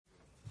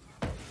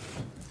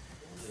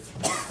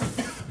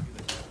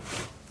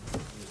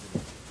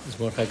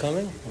Mordechai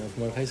coming? Is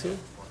Mordechai here?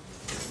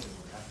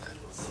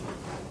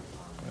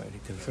 All right, he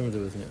confirmed it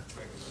with me.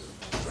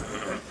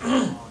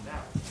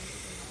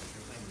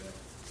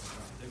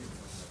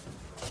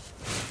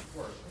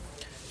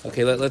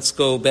 Okay, let's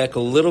go back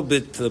a little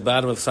bit to the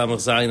bottom of Samach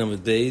Zayin Amud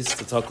Beis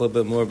to talk a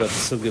little bit more about the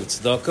Sugi of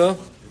Tzedakah,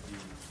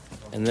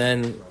 and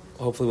then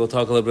hopefully we'll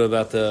talk a little bit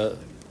about the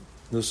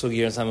new Sugi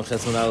here in Samach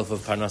Chetzon Aleph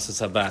of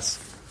Parnassus Habas.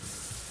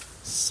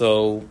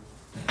 So,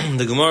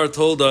 the Gemara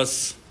told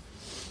us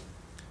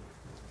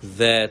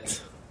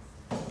that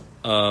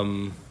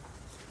one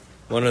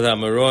of the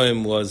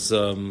Amoraim was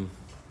a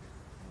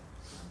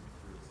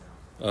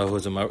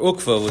Mar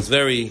Ukva, was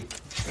very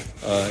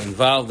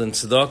involved in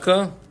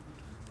tzedakah,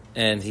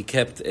 and he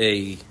kept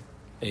a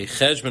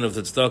cheshbon of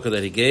the tzedakah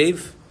that he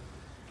gave,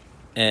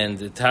 and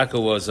the taka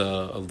was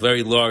a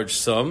very large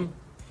sum,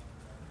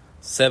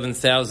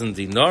 7,000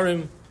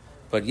 dinarim,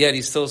 but yet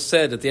he still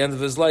said at the end of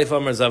his life,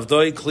 Amar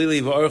Zavdoi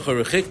Klili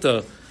v'Archa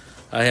Rechikta,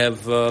 I have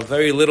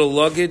very little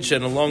luggage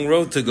and a long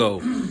road to go.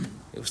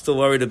 He was still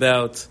worried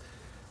about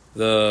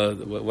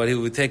what he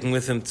would be taking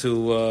with him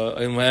to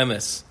Ein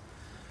Emes.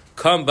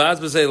 Come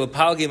Bazbazei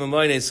Lepalgi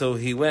Mamoine, so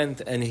he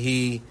went and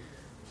he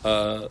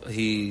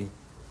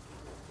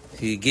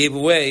gave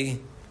away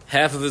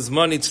half of his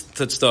money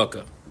to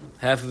tzedakah.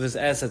 Half of his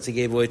assets he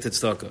gave away to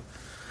tzedakah.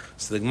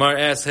 So the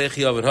Gemara asks,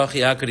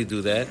 how could he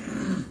do that?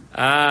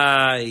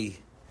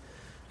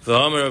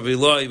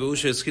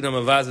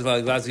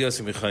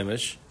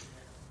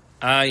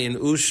 In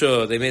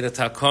Usha, they made a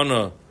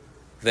takana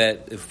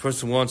that if a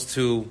person wants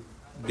to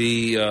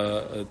be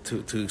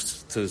to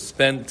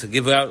spend, to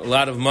give out a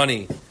lot of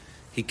money,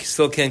 he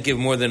still can't give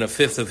more than a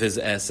fifth of his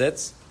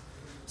assets.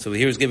 So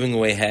here he's giving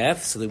away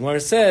half. So the Gemara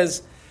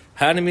says,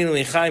 so the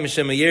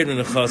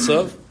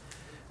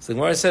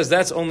Gemara says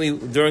that's only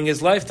during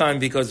his lifetime,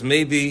 because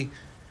maybe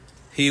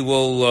he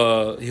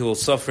will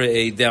suffer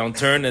a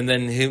downturn, and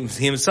then he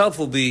himself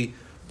will be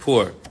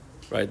poor.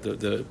 Right?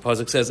 The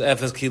pasuk says,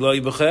 "Efes ki lo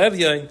yibacha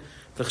evyain,"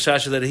 the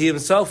chashash that he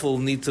himself will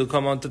need to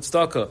come on to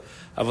tzedakah.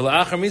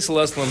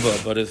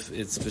 But if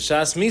it's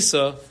b'shas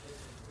misa,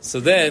 so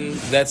then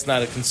that's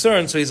not a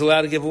concern. So he's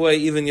allowed to give away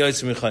even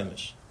yotzim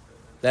michaimish.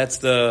 That's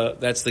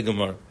the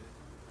Gemara.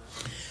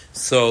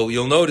 So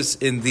you'll notice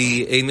in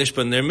the Ein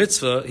Mishpat Ner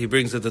Mitzvah, he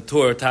brings that the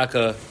Torah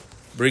Taka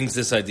brings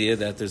this idea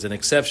that there's an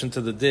exception to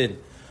the din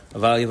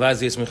of Al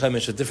Yivazi Yis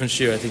Michaimish, a different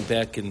shir. I think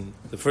back in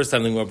the first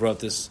time the Gemara brought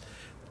this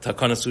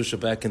Takana Susha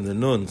back in the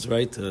Nuns,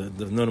 right? The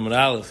Nun Amud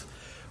Aleph.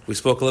 We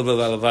spoke a little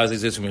bit about Al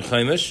Yivazi Yis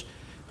Michaimish,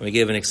 and we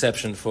gave an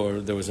exception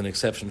for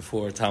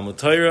Talmud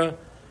Torah,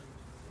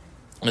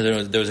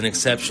 and there was an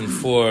exception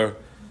for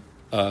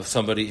if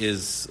somebody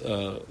is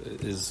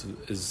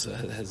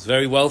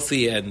very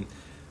wealthy and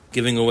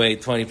giving away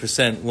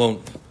 20%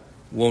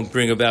 won't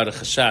bring about a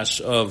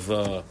chashash of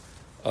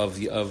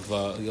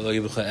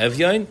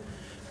evyain,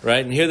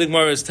 right? And here the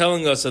Gemara is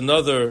telling us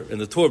another,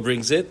 and the Torah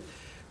brings it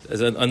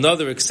as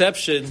another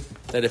exception,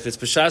 that if it's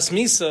b'shas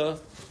misa,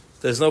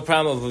 there's no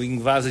problem of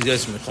being vazi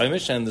yosim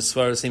mechaimish, and the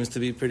svara seems to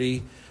be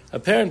pretty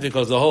apparent,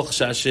 because the whole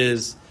chashash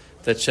is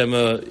that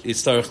Shema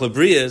Yitzarech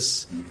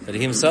Lebrius, that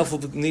he himself will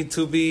need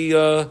to be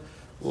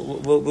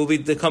will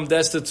become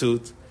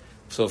destitute.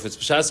 So if it's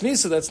b'shas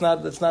misa, that's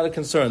not a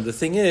concern. The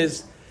thing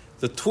is,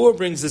 the Torah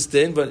brings this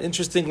din, but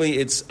interestingly,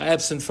 it's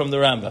absent from the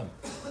Rambam.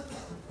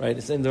 Right?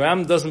 It's in the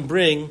Rambam doesn't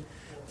bring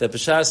that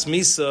b'shas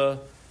misa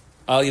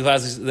al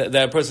yivazi,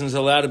 that a person is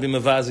allowed to be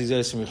mavazi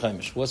yosim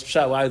mechaimish. What's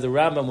pshat? Why the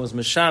Rambam was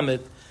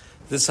meshamit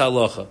this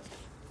halacha?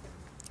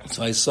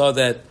 So I saw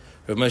that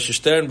Rav Moshe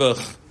Sternbuch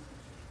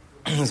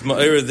is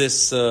ma'ira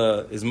this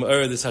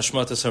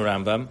hashmatas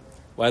Rambam.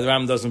 Why the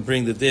Rambam doesn't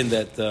bring the din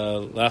that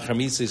lachar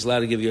misa is allowed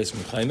to give yosim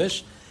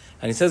mechaimish?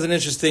 And he says an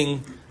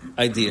interesting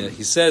idea.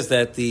 He says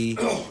that the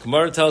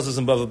Gemara tells us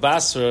in Bava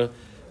Basra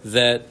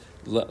that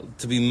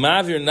to be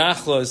mavir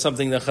nachla is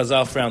something that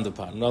Chazal frowned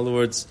upon. In other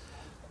words,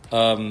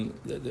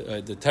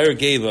 the Torah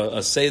gave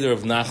a seder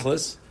of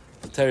nachlas.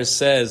 The Torah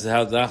says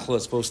how the nachla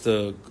is supposed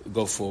to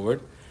go forward,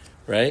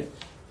 right?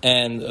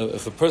 And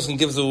if a person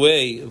gives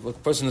away, if a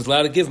person is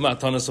allowed to give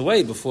matanas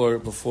away before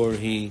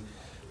he's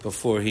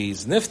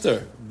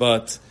nifter,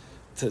 but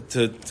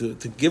to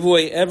give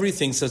away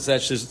everything such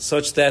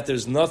that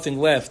there's nothing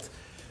left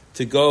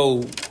to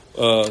go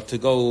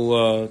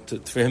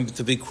for him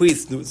to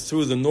bequeath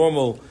through the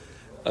normal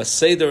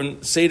seder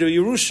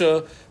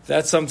Yerusha,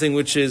 that's something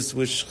which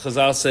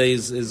Chazal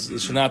says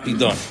should not be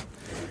done.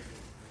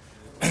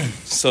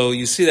 So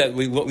you see that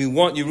we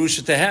want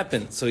Yerusha to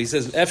happen. So he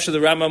says, after the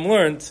Rambam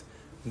learned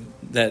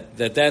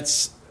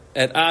that's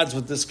at odds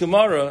with this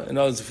Gemara. In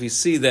other words, if we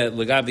see that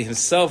Lagabi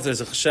himself, there's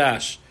a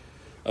chashash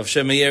of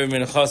Shemayeri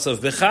Minachasav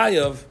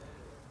Bechayav,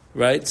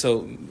 right?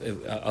 So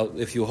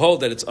if you hold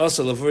that it's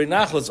also Lavuri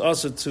Nachla, it's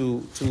also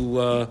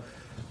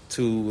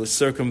to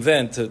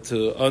circumvent,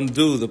 to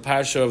undo the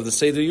parsha of the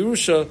Seder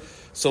Yerusha,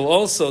 so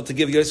also to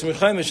give Yosem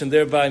Chaimish and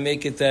thereby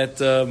make it that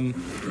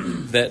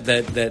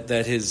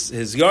his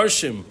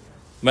Yarshim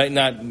might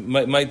not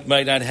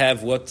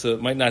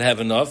have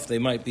enough. They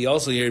might be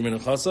also Yeri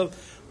Minachasav,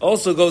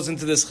 also goes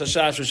into this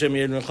chashash for Shem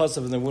Yirden Chasav,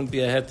 and there wouldn't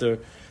be a heter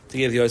to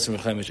give Yosem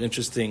Rechaimish.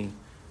 Interesting.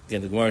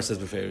 Again, the Gemara says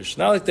beferish,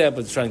 not like that,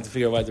 but trying to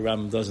figure out why the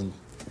Rambam doesn't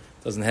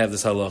have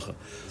this halacha.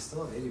 It's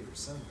still an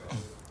 80%, right?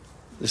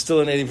 There's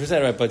still an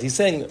 80%, right? But he's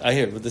saying,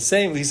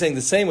 he's saying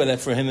the same way that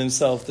for him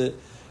himself, that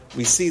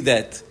we see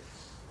that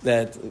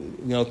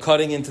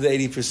cutting into the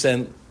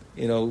 80%,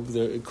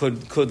 there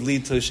could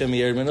lead to Shem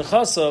Yirden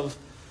Chasav.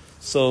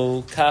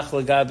 So kach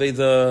lagabe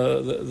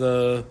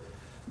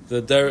the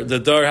dar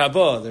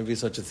haba, there'd be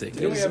such a thing.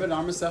 Do we have an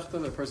Amar Sechta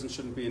that a person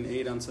shouldn't be an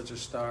aid on such a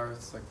star?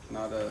 It's like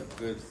not a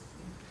good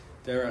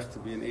derech to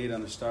be an aid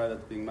on a star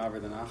that's being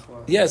maver than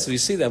achla. Yes, we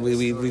see that.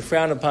 We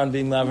frown upon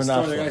being maver than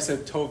achla. The guy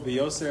said tov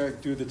b'yoser,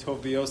 do the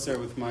tov b'yoser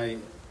with my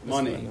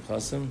money. And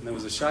there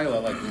was a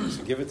shaila, like, you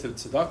should give it to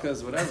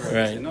tzedakahs, whatever.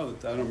 Right. I know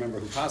that I don't remember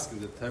who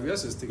paskined it. Tov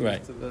b'yoser is to give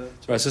it to the...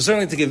 Right, so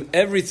certainly to give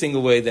everything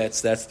away,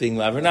 that's being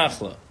maver than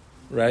achla.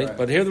 Right?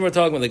 But here we're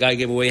talking about the guy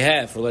gave away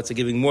half, or let's say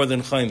giving more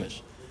than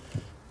chaimish.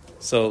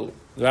 So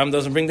the Ram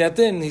doesn't bring that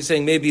in. He's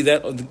saying maybe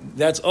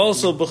that's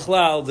also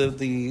b'chlal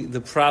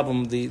the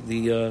problem,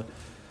 the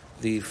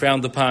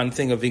frowned upon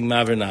thing of being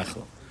maver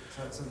nachla.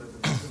 So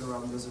the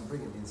Ram doesn't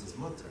bring it means it's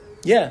mutter.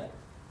 Yeah.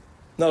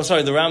 No,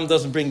 sorry, the Ram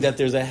doesn't bring that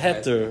there's a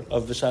heter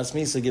of b'shas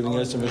misa giving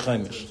Yosem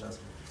Rechaimish.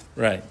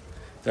 Right.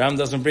 The Ram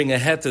doesn't bring a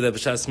heter that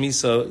b'shas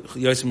misa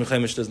Yosem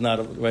Rechaimish does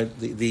not, right,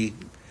 the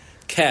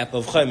cap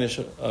of chaimish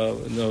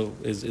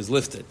is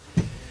lifted.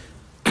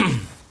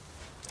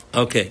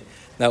 Okay.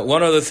 Now,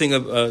 one other thing,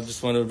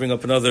 just want to bring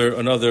up another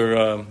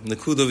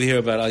nakud over here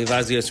about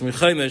Alivazi Yosem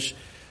Rechaimish.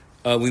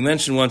 We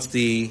mentioned once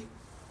the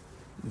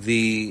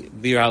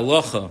Bir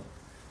Halacha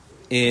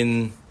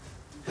in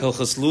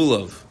Hilchas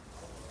Lulav,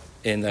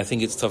 and I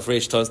think it's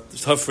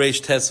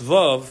Tafresh Tes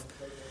Vav,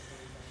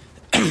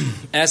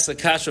 asks a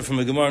kasha from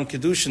a Gemara in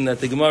Kedushin that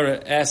the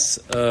Gemara asks,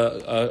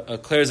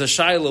 clears a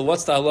shaila,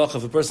 what's the halacha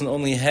if a person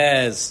only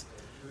has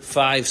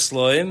 5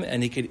 sloim,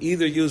 and he could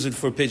either use it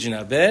for pidyon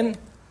haben,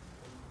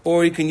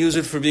 or he can use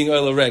it for being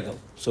oil regal.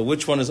 So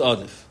which one is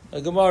adif?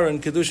 A Gemara in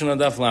Kedushin on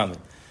Daf Lamed.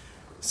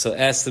 So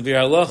ask the Bir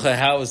Halacha,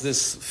 how does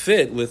this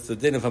fit with the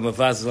din of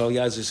Hamavaz al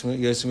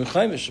Yosem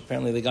Rechaimish?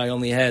 Apparently the guy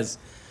only has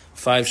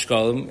 5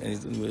 shkalim,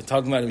 and we're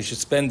talking about we should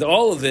spend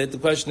all of it. The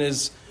question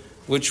is,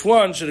 which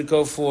one should it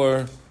go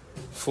for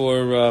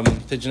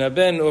pidyon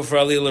haben or for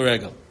ali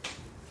l'regel?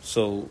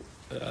 So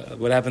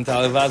what happened to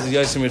Alivazi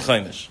Yosem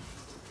Rechaimish?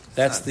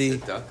 That's the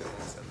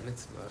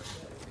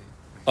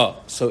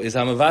so is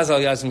Hamavaz al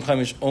Yosem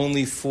Rechaimish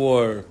only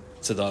for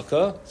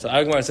tzedakah? So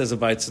Agmar says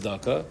about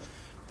tzedakah,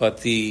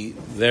 but the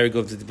Shulchan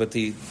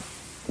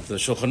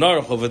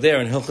Aruch over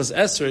there in Hilchas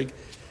Esrog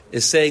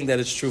is saying that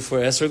it's true for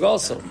Esrog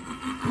also.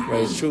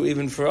 Right? It's true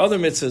even for other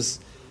mitzvahs,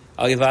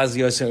 al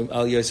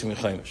Yosem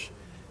Rechaimish.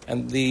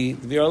 And the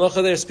Bir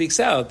Halacha there speaks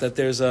out that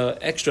there's a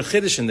extra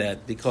chiddush in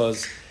that,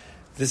 because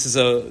this is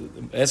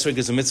Esrog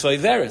is a mitzvah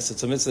iveris.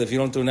 It's a mitzvah, if you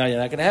don't do it now, you're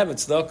not going to have it.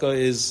 Tzedakah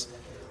is,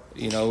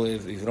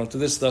 if you don't do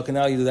this tzedakah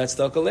now, you do that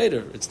tzedakah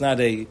later. It's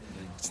not a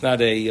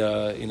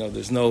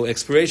there's no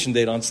expiration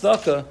date on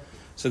tzedakah.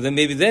 So then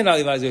maybe then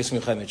Alivazi Yosem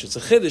Rechaimish. It's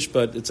a chiddush,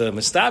 but it's a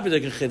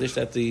mistabidik chiddush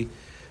that the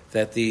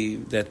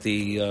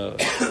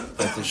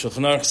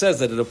Shulchan Aruch says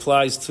that it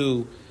applies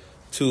to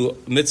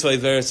mitzvah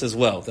iveris as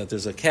well. That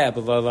there's a cap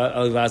of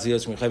Alivazi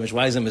Yosem Rechaimish.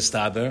 Why is it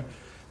mistaber?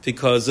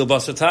 Because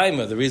zilbasar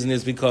taima. The reason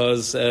is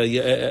because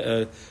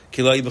kilai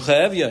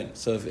b'chaevyon.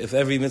 So if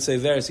every mitzvah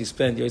iveris he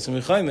spent Yosem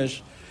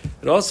Rechaimish,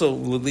 it also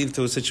would lead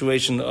to a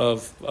situation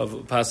of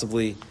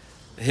possibly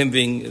him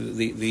being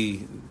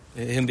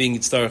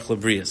yitztarech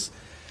labrius.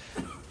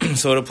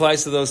 So it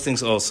applies to those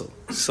things also.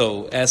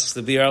 So asks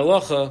the Bir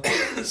Halacha.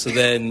 So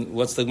then,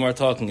 what's the Gemara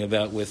talking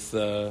about with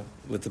the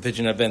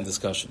pidyon haben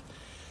discussion?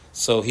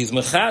 So he's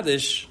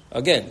mechadish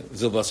again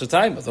zilbasar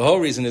time, but the whole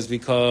reason is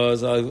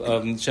because of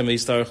shemei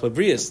yistarach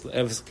labrius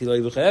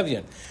kilai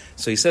b'chaevyon.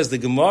 So he says the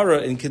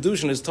Gemara in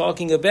Kedushin is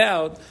talking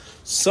about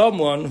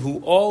someone who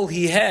all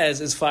he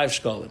has is 5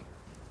 shkalim,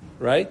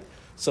 right?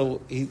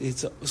 So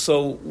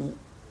so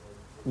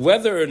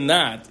whether or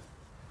not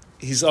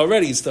he's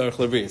already yistarach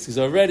labrius, he's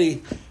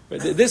already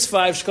this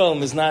 5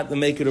 shkalim is not the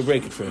make it or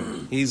break it for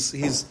him. He's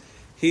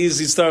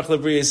yistarach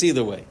labrius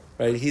either way,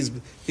 right? He's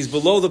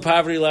below the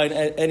poverty line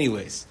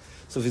anyways.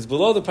 So if he's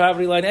below the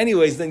poverty line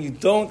anyways, then you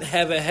don't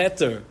have a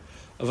heter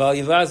of al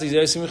yivazi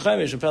Yosem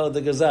Rechaimish apela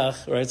de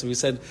gazach, right? So we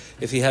said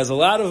if he has a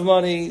lot of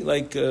money,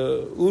 like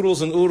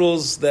oodles and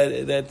oodles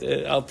that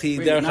al pi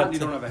derech. You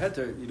don't have a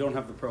heter. You don't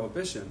have the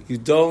prohibition. You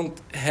don't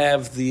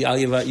have the al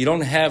yivazi. You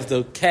don't have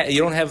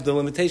the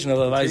limitation of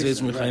al yivazi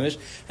Yosem Rechaimish,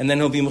 and then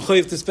he'll be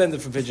mechuyev to spend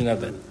it for pidyon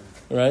haben,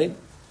 right?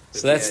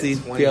 So that's the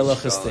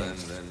halachas thing.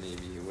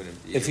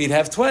 If he'd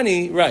have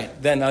 20, right,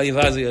 then al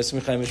yivazi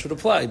Yosem Rechaimish would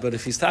apply. But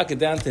if he's taken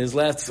down to his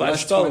last 5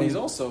 shkalim, he's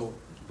also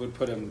would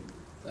put him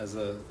as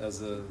a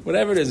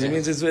whatever it is. It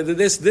means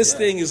this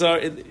thing is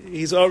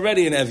he's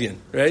already an Evian,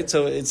 right?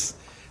 So it's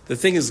the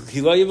thing is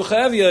Hilay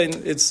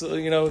B'Chaevyon. It's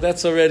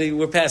that's already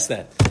we're past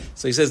that.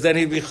 So he says then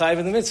he'd be chayiv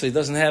in the mitzvah. He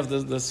doesn't have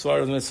the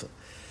svar of the mitzvah.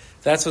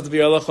 That's what the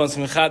Bir Halacha wants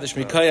mechadish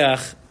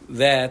mikayach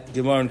that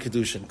Gemara in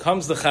Kedushin.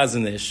 Comes the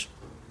Chazon Ish,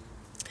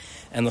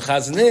 And the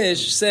Chazon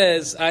Ish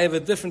says, I have a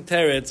different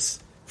teretz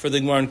for the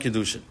Gemara in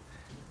Kedushin.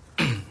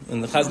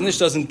 And the Chazon Ish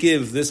doesn't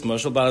give this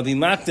mashal, but I'll be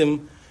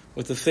makdim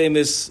with the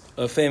famous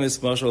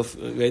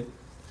mashal, right,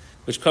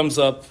 which comes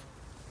up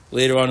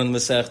later on in the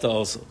Masechta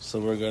also. So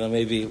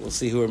we'll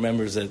see who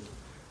remembers it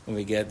when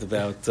we get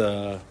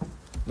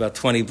about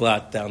 20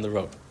 blot down the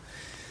road.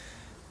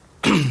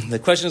 The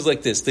question is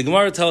like this. The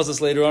Gemara tells us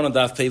later on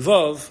Daf Pei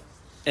Vav,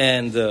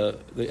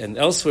 and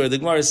elsewhere, the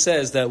Gemara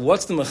says that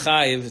what's the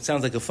mechayiv? It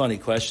sounds like a funny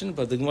question,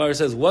 but the Gemara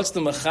says, what's the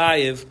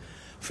mechayiv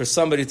for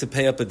somebody to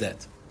pay up a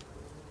debt?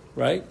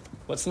 Right?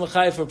 What's the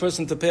mechayiv for a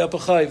person to pay up a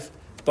chayiv?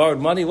 Borrowed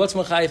money, what's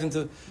mechayiv him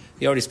to...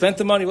 He already spent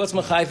the money, what's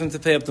mechayiv him to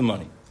pay up the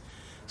money?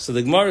 So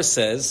the Gemara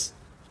says,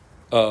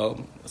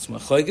 that's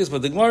machlokes,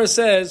 but the Gemara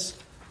says,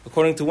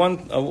 according to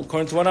one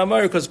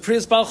Amar, because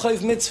priyas bal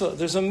chayiv mitzvah,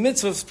 there's a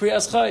mitzvah of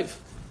priyas chayiv.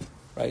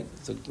 Right?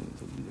 So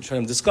we're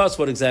trying to discuss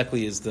what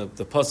exactly is the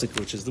pasuk,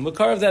 which is the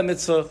makar of that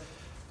mitzvah.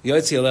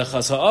 Yotzi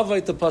alechas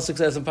ha'avait, the pasuk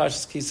says in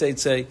Parshas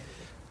Kisei,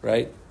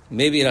 right?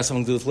 Maybe it has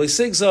something to do with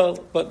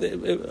lesigzol, but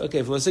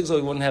okay, for lesigzol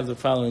we wouldn't have the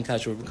following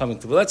kasha we're coming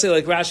to. But let's say,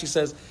 like Rashi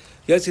says,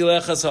 Yotzi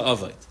alechas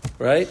ha'avait,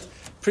 right?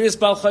 Priyas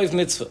bal chayiv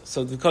mitzvah.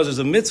 So because there's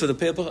a mitzvah to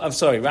pay, I'm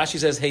sorry, Rashi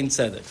says hein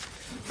tzedek.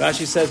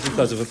 Rashi says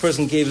because if a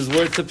person gave his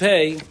word to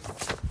pay,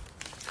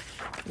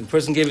 the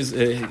person gave his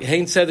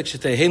hein tzedek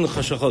shetei hein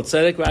l'chashachol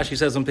tzedek. Rashi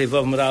says on Pei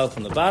Vav Moral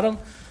from the bottom,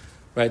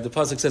 right? The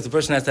pasuk says the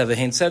person has to have a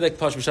hein tzedek.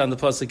 Pash B'shan, the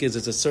pasuk is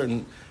it's a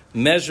certain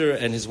measure,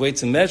 and his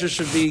weights and measures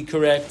should be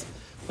correct.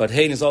 But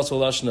hein is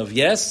also a lashon of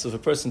yes. So if a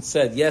person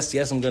said yes,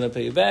 I'm going to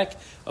pay you back.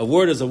 A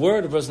word is a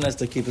word. A person has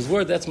to keep his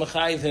word. That's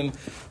machayiv him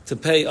to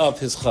pay up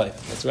his chayiv.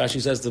 That's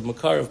Rashi says the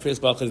makar of priyas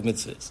bal chayiv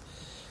mitzvahs.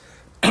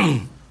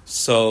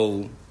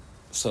 So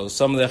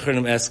some of the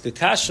achronim ask a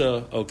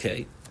kasha.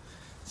 Okay.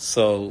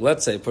 So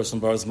let's say a person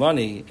borrows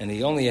money and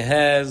he only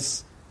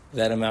has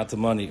that amount of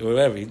money, or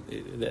whatever.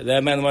 That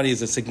amount of money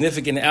is a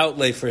significant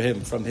outlay for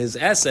him from his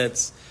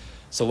assets.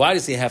 So why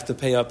does he have to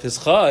pay up his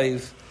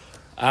chayiv?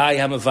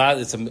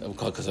 It's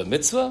because of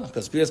mitzvah,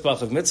 because priyas bal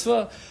chayiv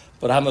mitzvah.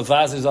 But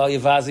hamavaz is all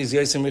yavazis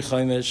yosim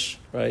richomish,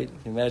 right?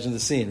 You imagine the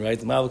scene, right?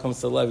 The Malva comes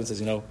to the life and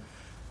says, I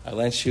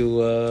lent you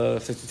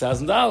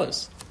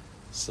 $50,000,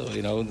 so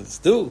it's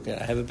due. Can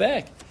I have it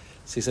back?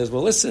 So he says,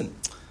 well, listen.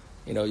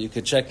 You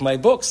could check my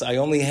books. I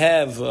only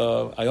have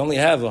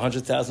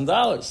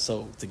 $100,000.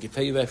 So to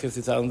pay you back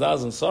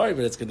 $50,000, I'm sorry,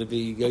 but it's going to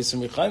be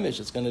yosim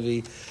richomish. It's going to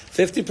be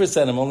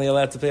 50%. I'm only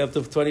allowed to pay up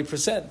to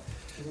 20%.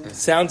 Yeah.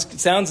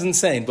 Sounds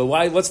insane, but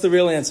why? What's the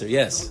real answer?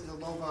 Yes. The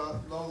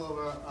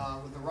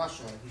with the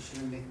Russia, he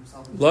shouldn't make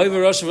himself. Lo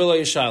Russia v'lo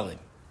yishalim.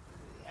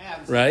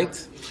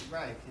 Right.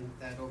 Right.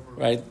 That over.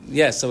 Right.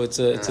 Yeah. So it's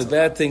a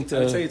bad thing to. I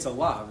would say it's a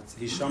law. It's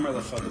Hishomer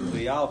Lecha, the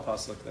Pliyal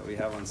pasuk that we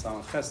have on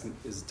Samach Ches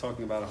is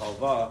talking about a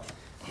halva.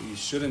 You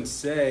shouldn't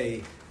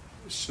say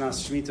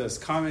Shnas Shemitah is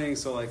coming.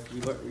 So we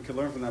could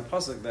learn from that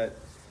pasuk that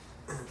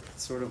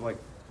it's sort of like.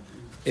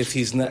 If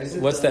he's not,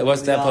 what's that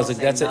pasuk?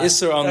 That's an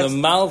isser on the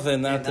malva,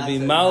 not to be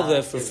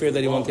malva for fear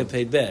that he won't get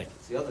paid back.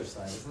 It's the other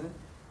side, isn't it?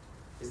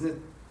 Isn't it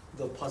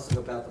the pasuk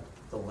about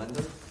the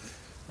lender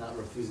not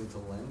refusing to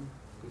lend?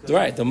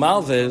 Right, the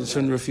malva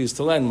shouldn't refuse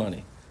to lend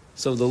money.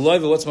 So the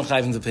loiva, what's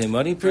machayv to pay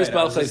money? Priyas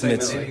bal chayiv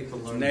mitzvah. Right.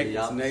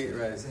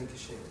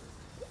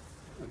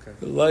 Okay.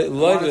 I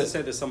wanted to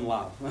say there's some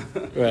law.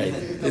 Right.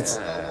 It's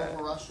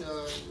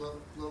Russia,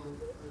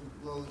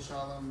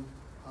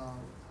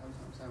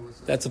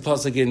 that's a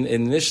pasuk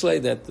in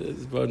Mishlei that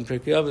is brought in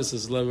Pirkei Avos.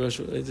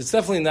 It's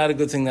definitely not a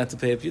good thing not to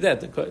pay up your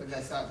debt.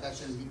 That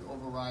shouldn't be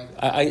override.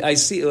 I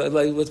see.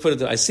 Let's put it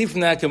there. I see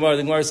from that Gemara.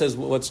 The Gemara says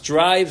what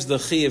drives the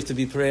chiyuv to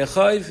be priyas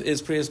chayiv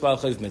is priyas bal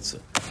chayiv mitzvah.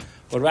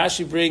 What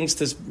Rashi brings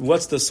to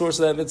what's the source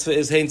of that mitzvah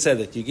is hein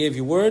tzedek. You gave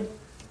your word,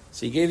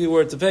 so you gave your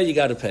word to pay. You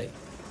got to pay,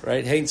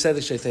 right? Hein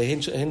tzedek sheitei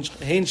hein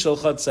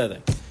shalchad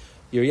tzedek.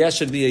 Your yes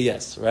should be a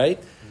yes, right?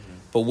 Mm-hmm.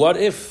 But what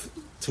if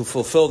to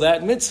fulfill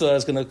that mitzvah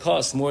is going to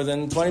cost more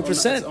than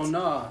 20%?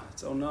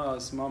 It's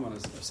ona's mammon or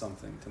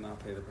something to not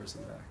pay the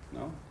person back.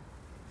 No.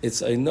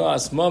 It's a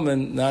noas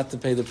moment not to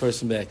pay the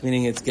person back,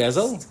 meaning it's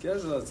gezel. It's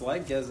gezel. It's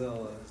like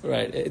gezel.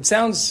 Right. It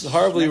sounds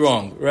horribly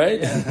wrong,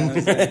 right?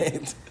 Yeah,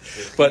 right.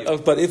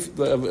 But if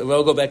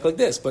we'll go back like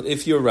this. But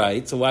if you're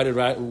right, so why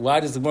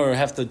does the Gemara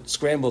have to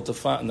scramble to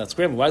find? Not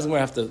scramble. Why does the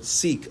Gemara have to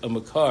seek a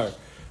makar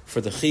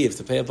for the chiyuv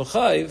to pay up a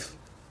chayiv?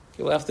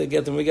 We'll have to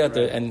get them. We got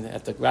there, and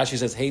after Rashi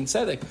says hein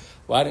tzedek,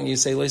 why didn't you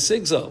say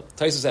lesigzol?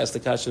 Taisus asked the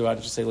kasha, why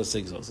didn't you say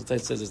lesigzol? So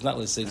Taisus says it's not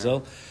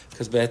lesigzol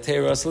because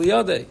be'ateras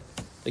liyadei.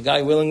 The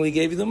guy willingly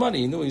gave you the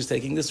money. He knew he was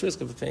taking this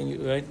risk of paying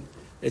you, right?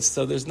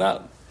 So there's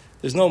no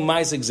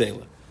ma'aseh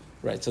gzela,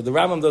 right? So the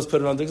Rambam does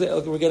put it on the gzela.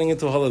 Okay, we're getting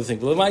into a whole other thing.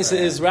 But the ma'aseh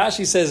is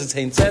Rashi says it's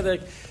hein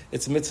tzedek.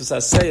 It's a mitzvah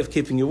saseh of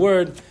keeping your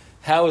word.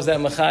 How is that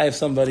machayev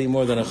somebody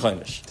more than a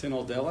chaimish?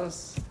 Tinol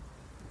delas.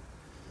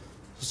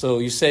 So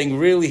you're saying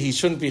really he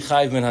shouldn't be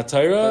chayv min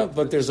hatayra,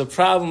 but there's a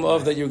problem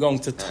of that you're going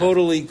to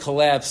totally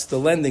collapse the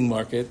lending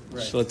market.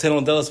 Right. So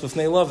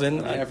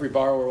Every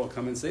borrower will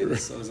come and say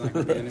this, so there's not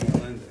going to be any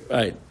more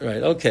lending.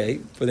 Right,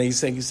 okay. But then you're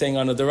saying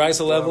on a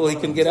derisa level he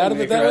can get out of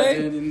it that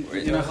way?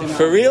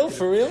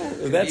 For real?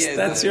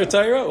 That's your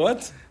Torah?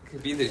 What?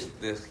 Could be the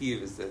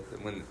chiv is that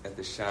when at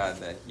the shad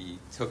that he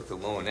took the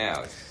loan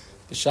out.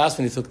 The shas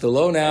when he took the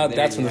loan out,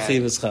 that's when the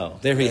chiv is chal.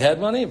 There he had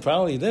money?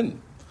 Probably he didn't.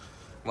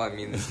 Well, I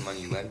mean, this money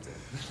you lent him.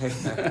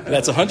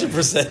 That's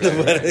 100% of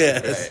what it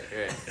is.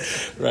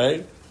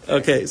 Right?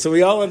 Okay, so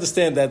we all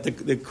understand that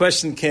the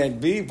question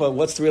can't be, but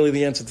what's really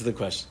the answer to the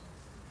question?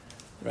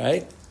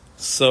 Right?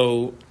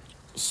 So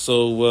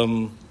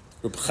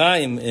Reb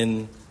Chaim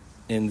in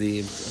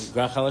the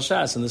Grach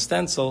HaLashas, in the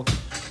stencil,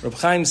 Reb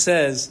Chaim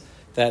says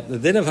that the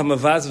din of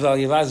Hamavaz Val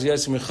Yavaz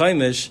Yosim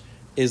Rechaimish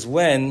is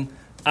when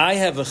I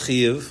have a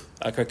chiyuv,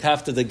 a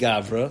karkafta de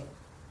gavra,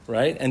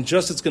 right? And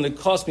just it's going to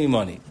cost me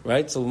money,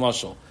 right? So,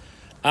 mashal,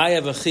 I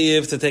have a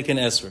chiyuv to take an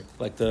esrog,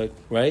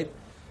 right?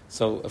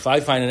 So, if I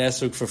find an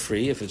esrog for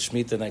free, if it's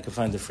shmita, then I can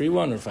find a free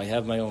one, or if I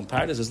have my own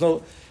pardes,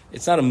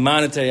 it's not a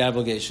monetary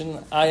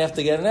obligation. I have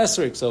to get an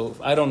esrog. So,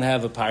 if I don't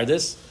have a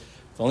pardes,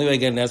 the only way I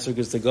get an esrog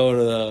is to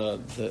go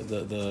to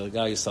the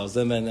guy who sells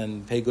them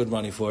and pay good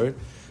money for it.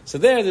 So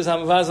there's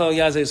hamavazal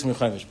yazes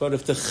mechamish. But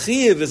if the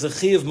chiyuv is a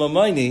chiyuv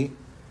mamayni,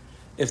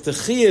 if the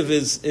chiyuv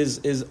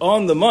is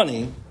on the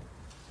money,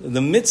 the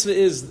mitzvah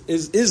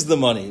is the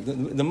money.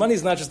 The money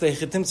is not just a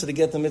chitimtza to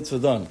get the mitzvah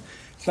done.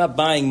 It's not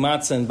buying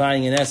matzah and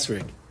buying an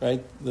esrog,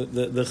 right?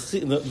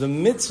 The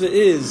mitzvah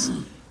is,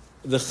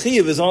 the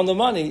chiyuv is on the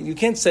money. You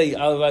can't say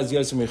alavaz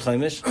yosem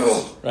rechaimish,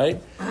 right?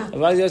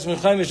 Alavaz yosem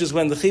rechaimish is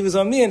when the chiyuv is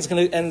on me and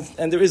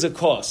there is a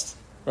cost,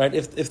 right?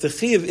 If the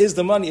chiyuv is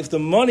the money, if the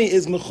money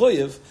is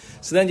mechuyev,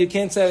 so then you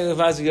can't say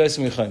alavaz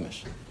yosem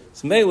rechaimish.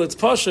 So maybe it's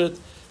pashut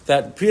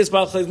that Priyas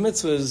Baal Chayv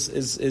mitzvah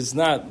is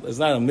not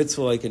a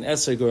mitzvah like an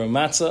esrog or a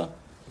matzah,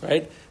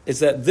 right? It's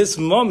that this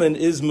moment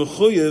is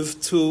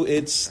mechuyev to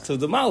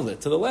the malveh,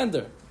 to the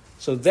lender.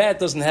 So that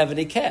doesn't have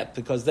any cap,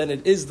 because then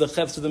it is the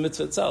chef to the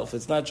mitzvah itself.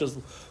 It's not just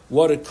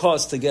what it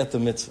costs to get the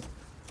mitzvah,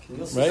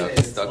 right?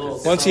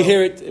 Once you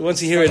hear it,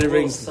 it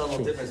rings.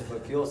 Subtle difference,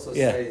 but you also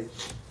say,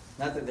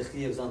 not that the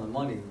chiyuv is on the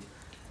money.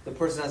 The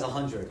person has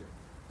 100,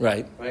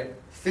 right?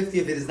 50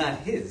 of it is not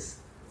his.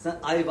 It's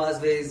not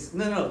Ayvazve's.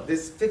 No.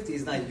 This 50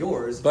 is not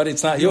yours. But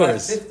it's not you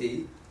yours. Have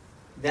 50.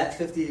 That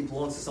 50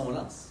 belongs to someone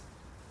else.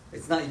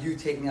 It's not you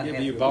taking out. Yeah,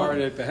 half but you borrowed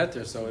it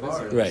beheter, so it is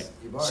yours. Right.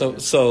 But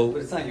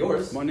it's not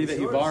yours. Money that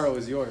you borrow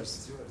is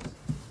yours.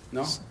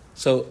 No.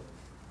 So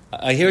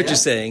I hear what you're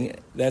saying.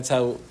 That's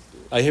how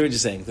I hear what you're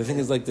saying. The thing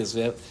is like this: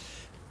 you're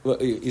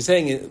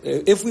saying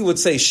if we would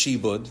say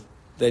shibud,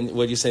 then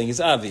what you're saying is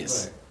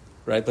obvious.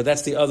 Right, but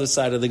that's the other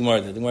side of the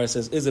Gemara. The Gemara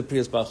says, is it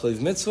Priyas Baal Chayv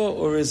mitzvah,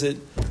 or is it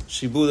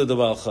Shibuda de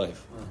Baal Chayv?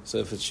 So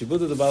if it's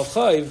Shibuda de Baal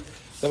Chayv,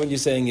 then what you're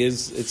saying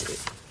is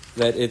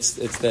that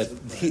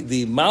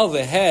the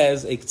Malveh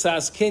has a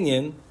Ktsas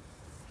Kinyan.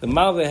 The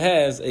Malveh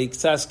has a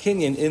Ktsas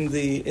Kinyan in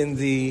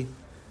the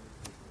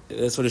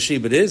that's what a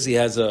Shibud is. He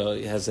has a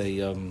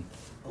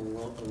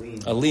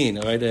lien,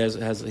 right? He has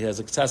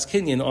a Ktsas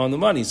Kinyan on the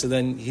money. So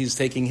then he's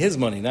taking his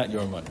money, not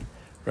your money,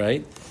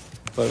 right?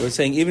 But we're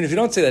saying, even if you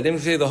don't say that, even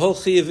if you say the whole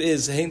chiyuv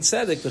is hein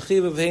tzedek, the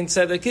chiyuv of hein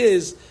tzedek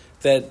is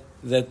that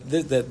the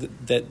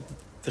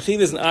chiyuv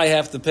isn't I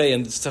have to pay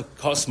and it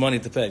costs money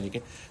to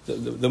pay.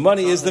 The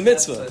money is the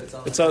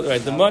mitzvah. It's all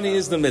right. The money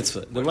is the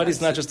mitzvah. The money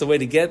is not just the way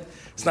to get.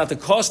 It's not the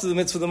cost of the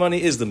mitzvah. The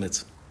money is the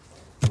mitzvah.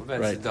 What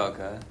about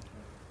tzedakah?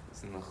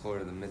 Isn't the chor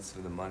of the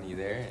mitzvah the money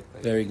there?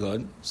 Very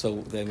good.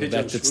 So then we're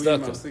back to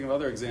tzedakah. I was thinking of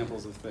other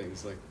examples of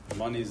things like the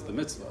money is the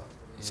mitzvah.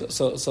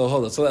 So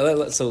hold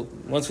on. So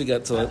once we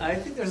get to it, I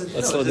think there's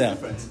let's slow down.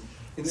 Difference.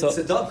 In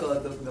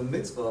tzedakah, the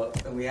mitzvah,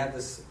 and we had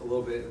this a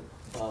little bit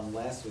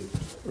last week.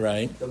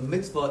 Right. The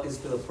mitzvah is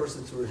for the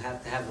person to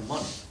have the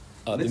money.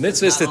 The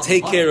mitzvah is to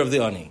take care of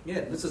the ani.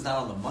 Yeah, the mitzvah is not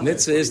on the money.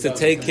 Mitzvah is to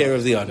take care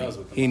of the ani.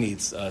 He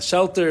needs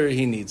shelter.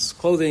 He needs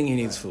clothing. He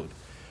needs food.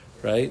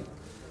 Right.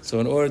 So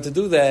in order to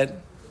do that,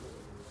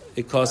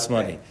 it costs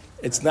money.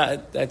 It's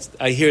not.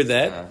 I hear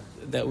that.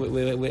 That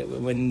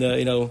when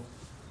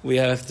we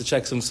have to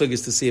check some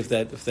sugis to see if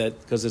that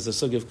because there's a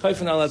sugi of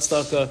kaifin al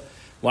tzedakah,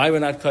 why we're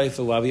not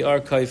kaifa, why we are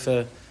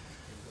kaifa.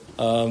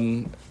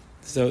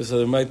 So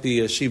there might be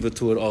a shiva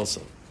to it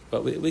also.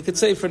 But we could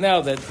say for now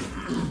that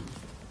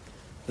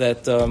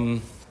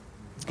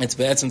it's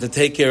bad to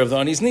take care of the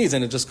ani's needs,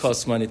 and it just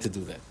costs money to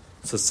do that.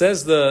 So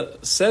says the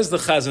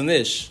Chazon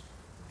Ish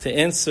to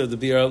answer the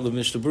Bir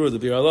Mishnah Berurah, the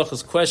Bir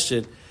Halacha's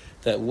question,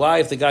 that why,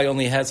 if the guy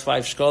only has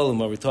 5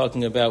 shkalim, are we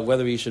talking about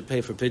whether he should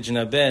pay for pidyon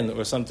haben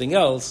or something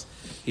else?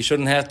 He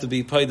shouldn't have to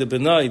be paida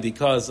benai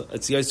because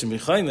it's yosim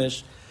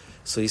rechaimish.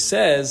 So he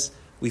says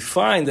we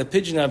find that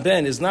pidyon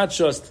haben is not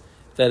just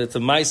that it's a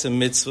ma'aseh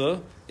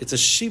mitzvah; it's a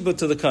shiba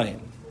to the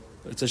kain.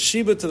 It's a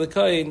shiba to the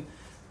kain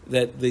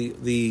that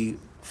the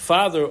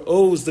father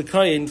owes the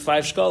kain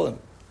 5 shkalim.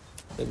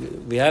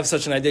 We have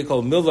such an idea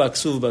called milva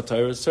ksuv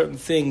b'Torah. Certain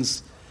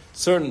things,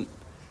 certain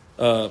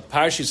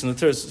parshis in the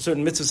Torah,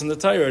 certain mitzvahs in the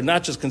Torah are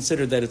not just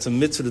considered that it's a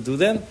mitzvah to do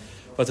them,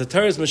 but the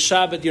Torah is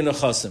meshabet your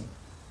nechasim.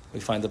 We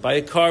find it by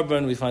a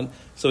carbon. We find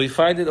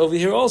it over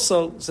here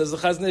also. Says the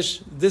Chazon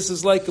Ish, this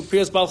is like a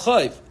Priyas Bal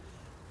Chayv.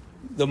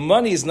 The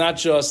money is not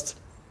just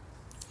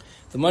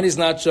a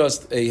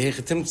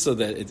hechetim, so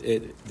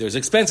that there's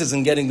expenses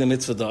in getting the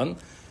mitzvah done.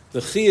 The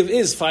chiyuv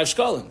is 5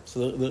 shkalim. So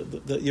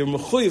you're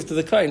mechuyev to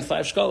the kain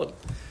 5 shkalim.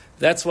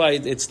 That's why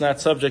it's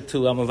not subject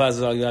to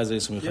amavaz al yazeh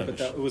yisum. Yeah,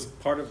 but it was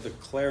part of the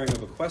clearing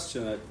of a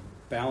question that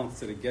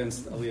balanced it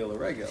against Aliyah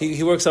L'Regel.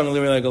 He works on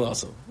Aliyah L'Regel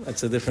also.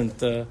 That's a different.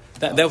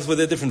 That was with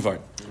a different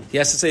vart. He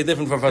has to say a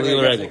different vart for Aliyah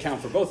L'Regel. Account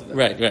for both of them.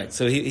 Right.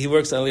 So he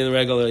works on Aliyah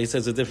L'Regel. He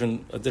says a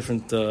different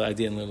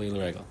idea in Aliyah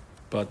L'Regel.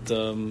 But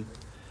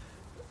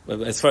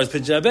as far as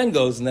Pidjah Ben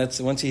goes, and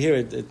that's once you hear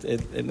it,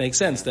 it makes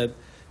sense that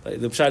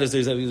the pshat is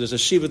there's a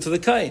shiva to the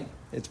kain.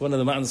 It's one of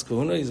the matnas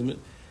kahuna.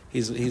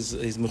 He's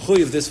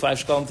mechuyev this 5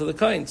 shkalim to the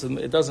kain, so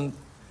it doesn't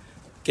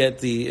get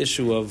the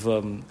issue of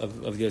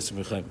Yosef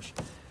Mechamish.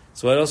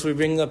 So what else are we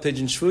bringing up?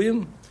 Pigeon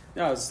Shvuyim?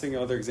 Yeah, I was thinking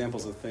of other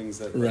examples of things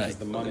that right.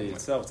 The money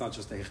itself. It's not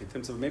just a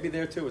hechitim. So maybe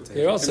there too. It's a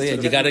here also, yeah.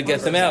 You got to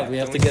get them out. We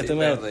have to get them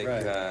out. Like,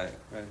 yeah.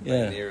 By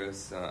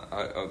Neros,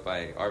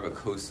 by Arba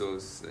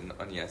Kosos, and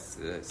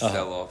Onyas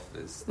sell off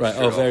his right.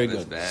 Oh, very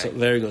good.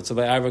 Very good. So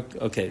by Arba,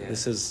 okay, yeah.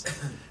 This is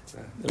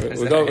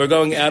we're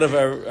going out of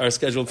our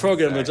scheduled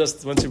program, but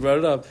just once you brought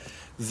it up,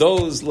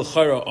 those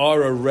l'chara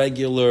are a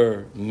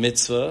regular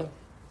mitzvah.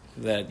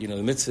 That the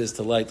mitzvah is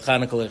to light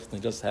Chanukah licht, and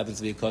it just happens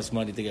to be it costs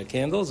money to get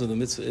candles, and the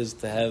mitzvah is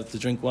to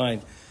drink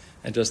wine,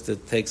 and just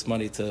it takes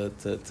money to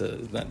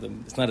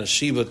it's not a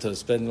shiva to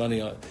spend money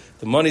on.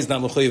 The money's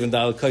not mechuyev in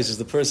daled kaisos,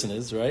 the person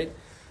is, right?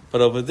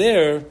 But over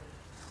there,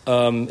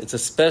 it's a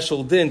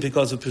special din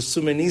because of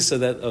Pesumei Nisa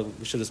that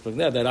we should have spoken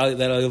that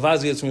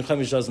Alavazi Yitzmi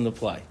Chamish doesn't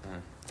apply,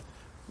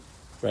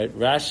 right?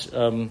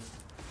 The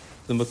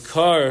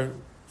makar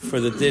for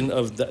the din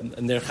of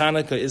Ner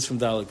Chanukah is from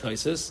daled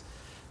kaisos.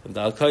 In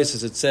the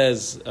Al-Kaisis it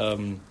says,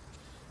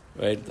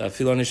 right,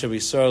 Filoni Shabi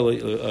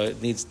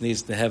Yisrael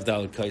needs to have the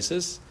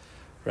Al-Kaisis,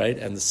 right?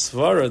 And the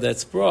Svara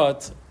that's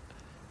brought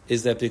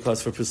is that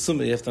because for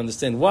Pesumei, you have to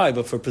understand why,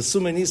 but for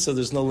Pesumei Nisa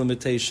there's no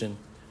limitation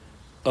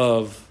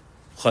of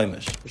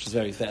Chaimish, which is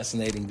very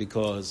fascinating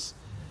because,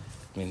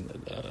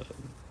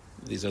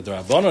 these are the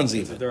Rabbanans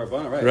even. The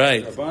Rabbanan, right?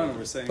 Right. The Rabbanan,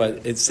 we're saying.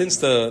 But it's since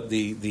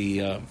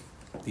the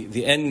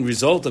end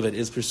result of it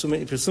is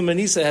Pesumei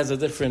Nisa has a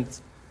different.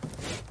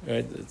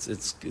 Right,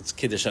 it's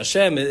Kiddush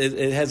Hashem.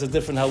 It has a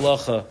different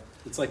halacha.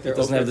 It's like it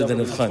doesn't have the din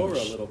of Torah a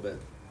Chaimish little bit.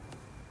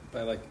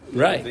 By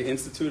right, they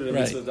instituted a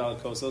mitzvah Dal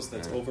Kosos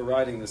that's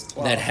overriding this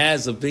cloud. That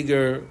has a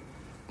bigger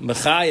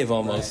mechayev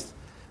almost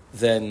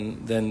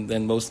than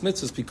most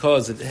mitzvahs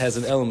because it has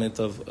an element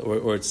of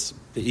or it's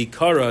the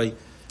ikarai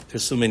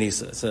Pesumei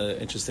Nisa. It's an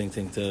interesting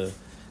thing to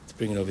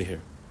bring it over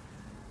here.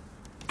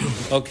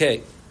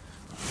 Okay,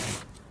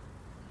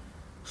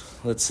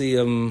 let's see.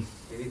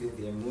 Maybe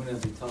the emunah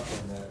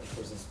bitachon that a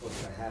person's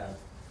supposed to have,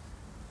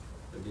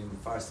 they're being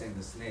far saying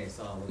the snake.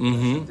 So what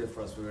Hashem did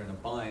for us, we were in a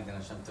bind, and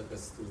Hashem took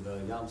us through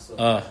the Yam Suf.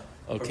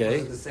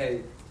 Okay. For to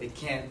say they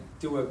can't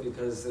do it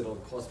because it'll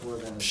cost more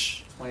than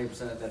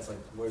 20%. That's like,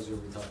 where's your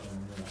bitachon?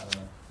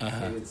 I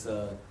don't know. Maybe it's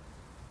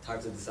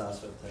hard to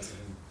disaster type of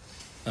thing.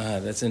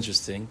 That's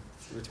interesting.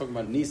 We're talking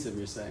about Nisim,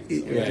 you're saying. So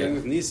right. You're dealing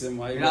with Nisim.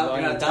 Why you're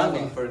not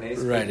diving for an ace.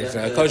 Right. If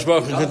Kosh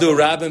Baruch Hu can do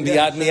Rabin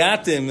Biyad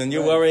Miyatim, and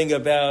you're worrying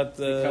about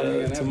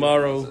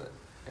tomorrow.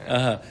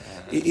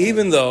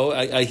 Even though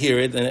I hear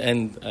it,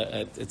 and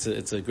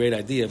it's a great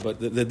idea, but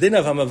the din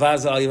of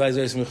Hamavaz Al Yivai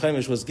Zeres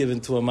Mechemish was given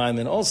to a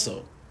Maimon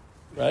also,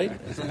 right?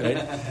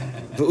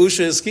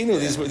 V'usha Eskinu.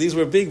 These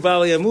were big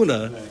Bali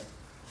Amuna,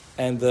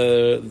 and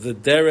the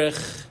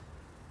derech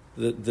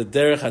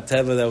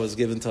hateva that was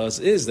given to us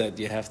is that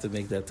you have to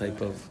make that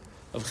type of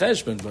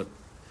cheshbon, but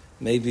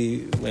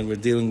maybe when we're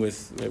dealing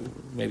with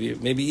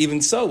maybe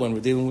even so when we're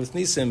dealing with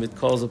nisim, it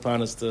calls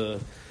upon us to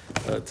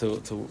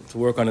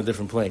work on a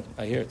different plane.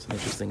 I hear it's an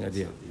interesting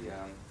idea.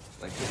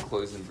 Like the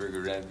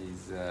Klosenberger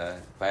Rebbe's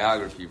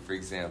biography, for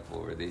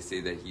example, where they say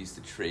that he used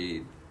to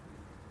trade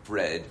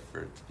bread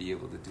to be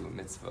able to do a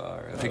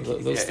mitzvah. Or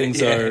those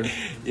things are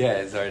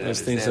it's hard.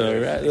 Those things are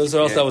those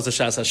are also that was a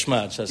Shas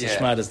Hashmad. Shas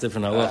Hashmad is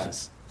different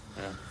halachas,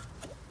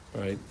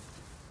 right?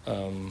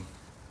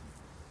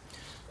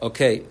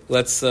 Okay,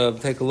 let's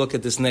take a look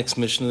at this next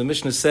Mishnah. The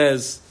Mishnah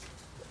says,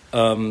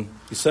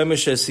 "Yisamer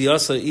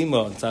she'siyasa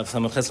imo tav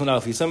samachas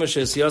manaf. Yisamer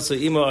she'siyasa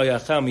imo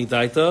ayacham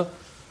midaita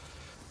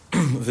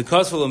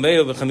v'kos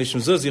v'lomeyo v'chamishim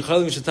zuz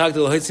yichalim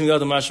shetagdil haitzim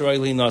yad masharay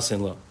li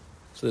nasin lo."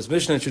 So this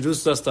Mishnah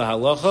introduced us to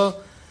halacha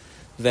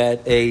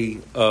that a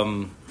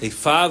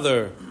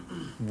father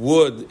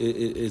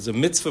is a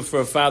mitzvah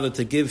for a father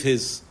to give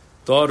his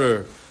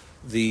daughter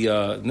the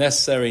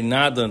necessary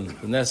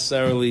nadan, the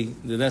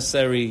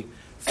necessary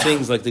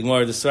things like the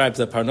Gemara describes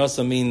that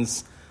parnasa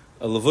means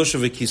a levusha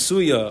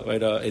v'kisuya,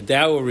 right? A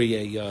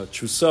dowry, a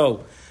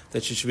trousseau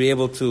that she should be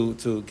able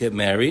to get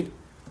married,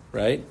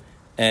 right?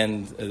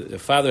 And a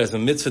father has a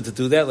mitzvah to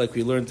do that, like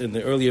we learned in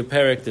the earlier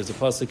parak. There's a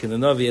pasuk in the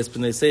Navi, Es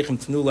b'nei seichem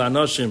tenu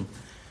la'anoshim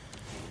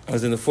I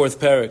was in the fourth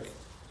parak,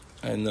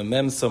 in the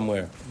Mem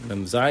somewhere,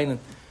 Mem Zayin,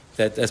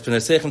 that as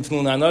Penasechem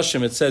Tnun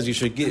Anoshim, it says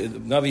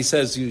Navi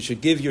says you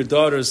should give your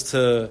daughters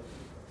to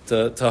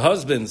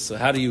husbands. So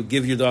how do you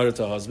give your daughter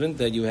to a husband?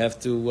 That you have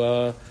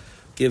to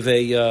give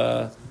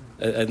a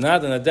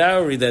nod and a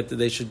dowry that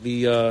they should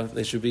be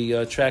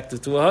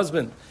attractive to a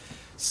husband.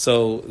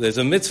 So there's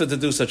a mitzvah to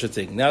do such a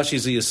thing. Now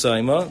she's a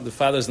Yisayma, the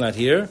father's not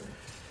here.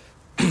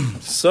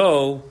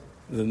 So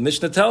the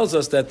Mishnah tells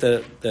us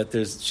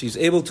that she's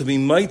able to be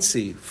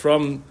mitzi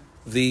from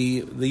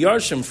the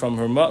Yarshim,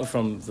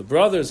 from the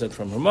brothers and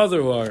from her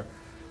mother, who are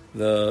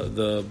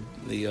the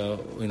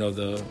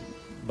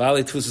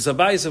Bali Tfusas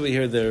Abayis over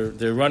here.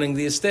 They're running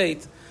the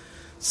estate.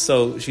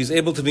 So she's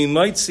able to be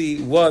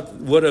mitzi what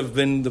would have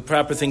been the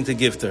proper thing to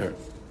give to her.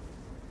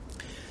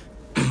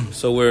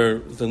 So where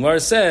the Gemara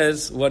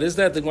says, what is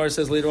that? The Gemara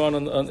says later on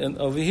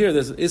over here,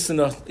 there's Isin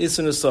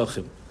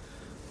Asachim.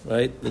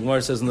 Right? The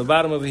Gemara says in the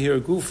bottom over here,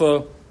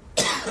 Gufa,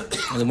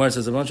 and the Gemara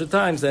says a bunch of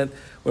times that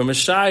we're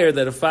Meshayir,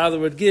 that a father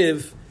would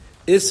give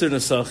Isser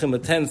Nesachim, a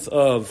tenth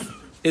of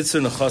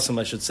Isser Nechasim,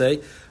 I should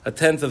say, a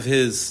tenth of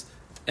his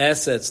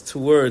assets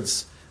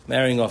towards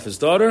marrying off his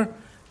daughter,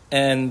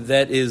 and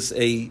that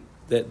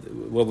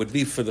what would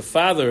be for the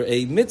father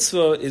a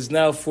mitzvah is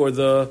now for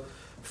the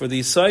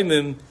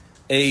Yisaimim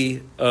a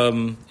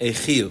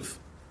chiyuv.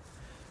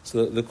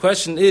 So the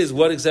question is,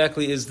 what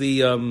exactly is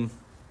the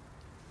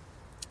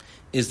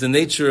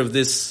nature of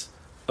this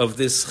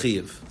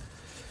chiyuv?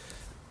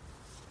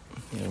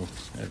 I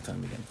have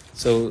time again.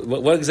 So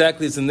what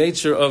exactly is the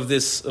nature of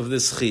this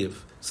chiyuv?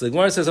 So the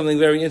Gemara says something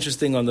very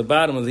interesting on the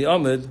bottom of the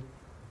Amud,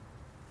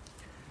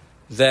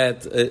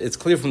 that it's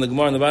clear from the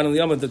Gemara on the bottom of the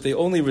Amud that they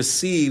only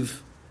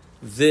receive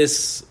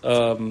this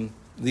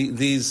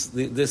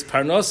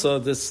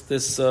parnasa, this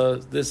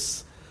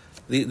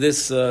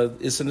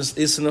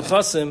Isun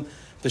Nechasim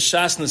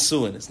b'shas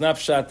nesuin. It's not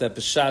pshat that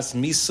b'shas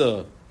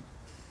misa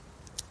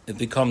it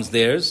becomes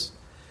theirs,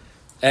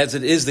 as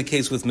it is the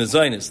case with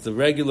mezainis, the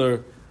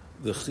regular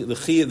the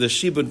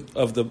shibud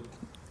of the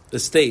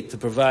estate to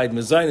provide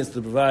mezainis,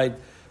 to provide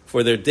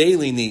for their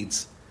daily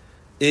needs,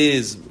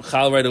 is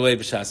chal right away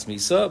b'shas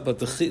misa. But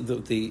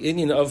the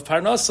Indian of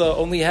parnasa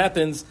only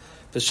happens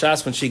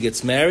b'shas when she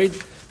gets married,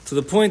 to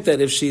the point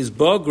that if she's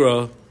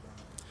bagra,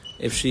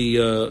 if she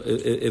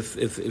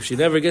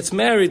never gets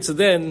married, so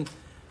then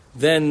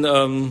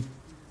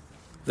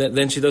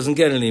she doesn't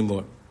get any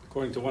more.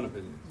 According to one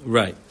opinion.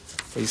 Right.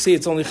 But you see,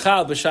 it's only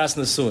chal b'shas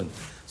nesuin.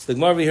 So the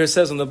Gemara here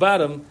says on the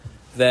bottom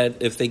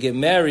that if they get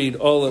married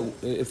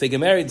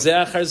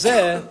zeh achar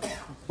zeh,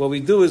 what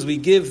we do is we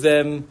give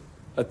them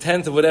a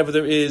tenth of whatever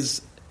there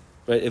is.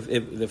 Right?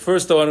 If the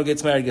first one who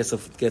gets married gets a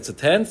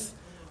tenth,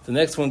 the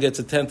next one gets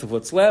a tenth of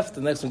what's left,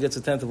 the next one gets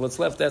a tenth of what's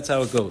left. That's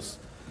how it goes.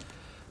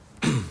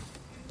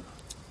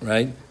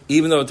 Right?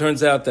 Even though it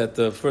turns out that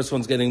the first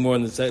one's getting more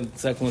and the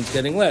second one's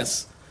getting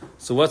less.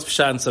 So what's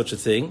pshat in such a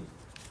thing?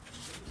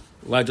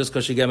 Why just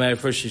because she got married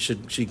first she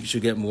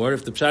should get more?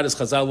 If the pshat is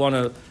Chazal want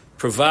to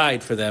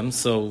provide for them,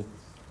 so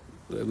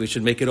we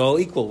should make it all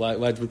equal.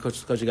 Why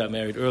because you got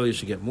married early you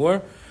should get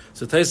more?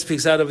 So Taisvis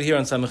speaks out over here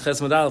on Samech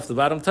Ches Mud Aleph, the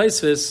bottom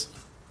Taisvis.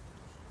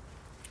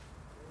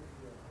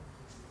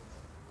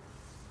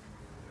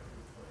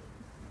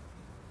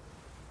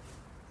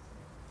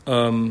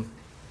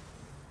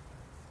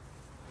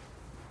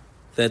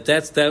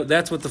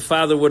 That's what the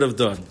father would have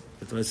done.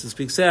 But the Taisvis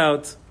speaks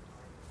out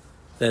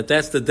that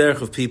that's the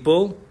derech of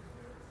people.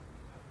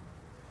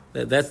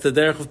 That's the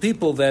derech of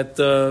people that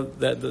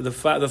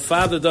the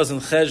father doesn't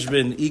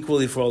cheshbin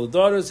equally for all the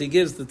daughters. He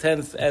gives the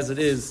tenth as it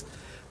is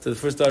to the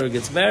first daughter who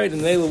gets married,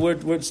 and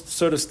we're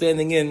sort of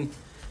standing in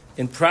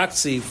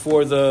proxy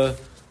for the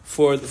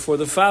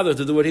father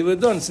to do what he would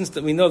have done. Since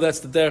we know that's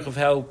the derech of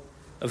how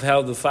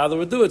the father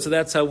would do it, so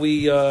that's how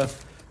we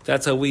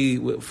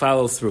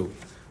follow through.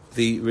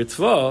 The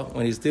Ritva,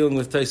 when he's dealing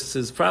with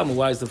Taisvis' problem,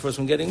 why is the first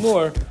one getting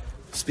more,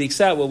 speaks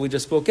out what we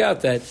just spoke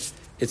out, that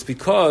it's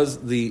because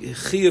the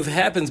chiyuv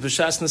happens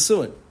b'shas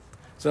nesuin.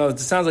 So it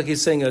sounds like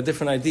he's saying a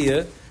different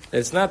idea. That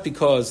it's not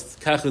because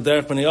kachu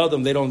derech b'nei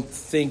adam, they don't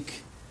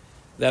think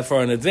that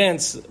far in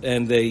advance,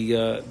 and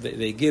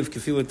they give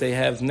kafi what they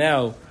have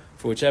now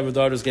for whichever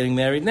daughter is getting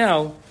married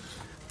now.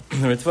 The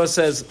Ritva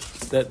says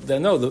that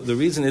no, the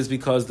reason is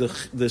because the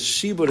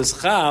shibur is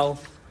chal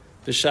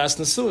b'shas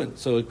nesuin.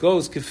 So it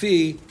goes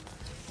kafi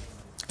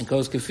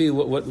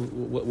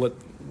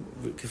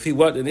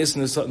what an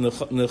isn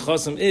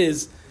nechasim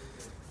is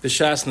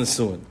b'shas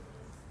nesuin.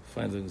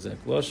 Find the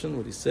exact lashon,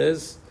 what he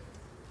says.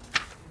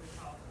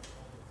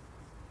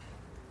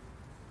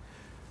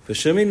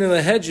 V'shemin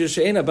lehedju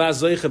she'ena ba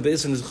zoicha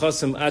be'isn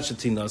nechasim ad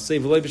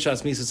shetinasei v'loy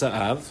b'shas misas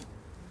ha'av.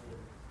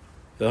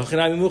 So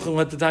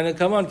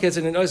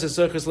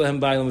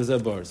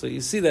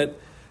you see that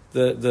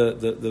the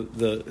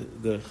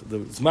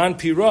Zman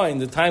Piroin,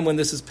 the time when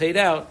this is paid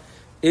out,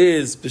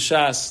 is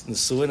B'shas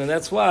Nesuin, and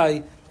that's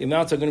why the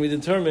amounts are going to be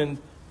determined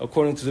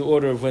according to the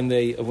order of when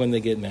they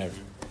get married.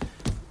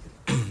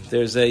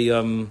 There's a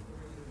okay,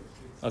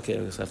 I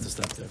just have to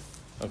stop there.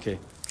 Okay.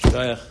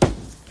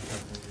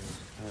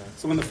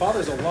 So when the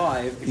father's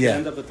alive, it Yeah. can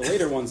end up that the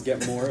later ones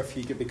get more if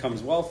he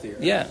becomes wealthier.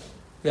 Yeah.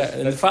 Yeah,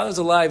 and the father's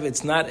alive.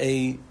 It's not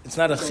a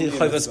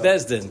chayvas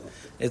bezdin.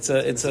 It's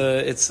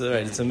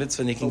a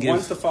mitzvah, and you can But give.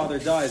 once the father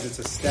dies, it's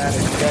a static.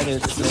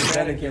 It's a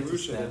static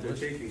Yerusha that they're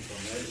taking from,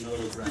 right? In other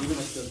words, even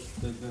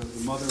if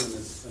the mother and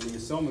the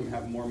Yisomim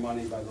have more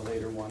money by the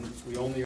later one, we only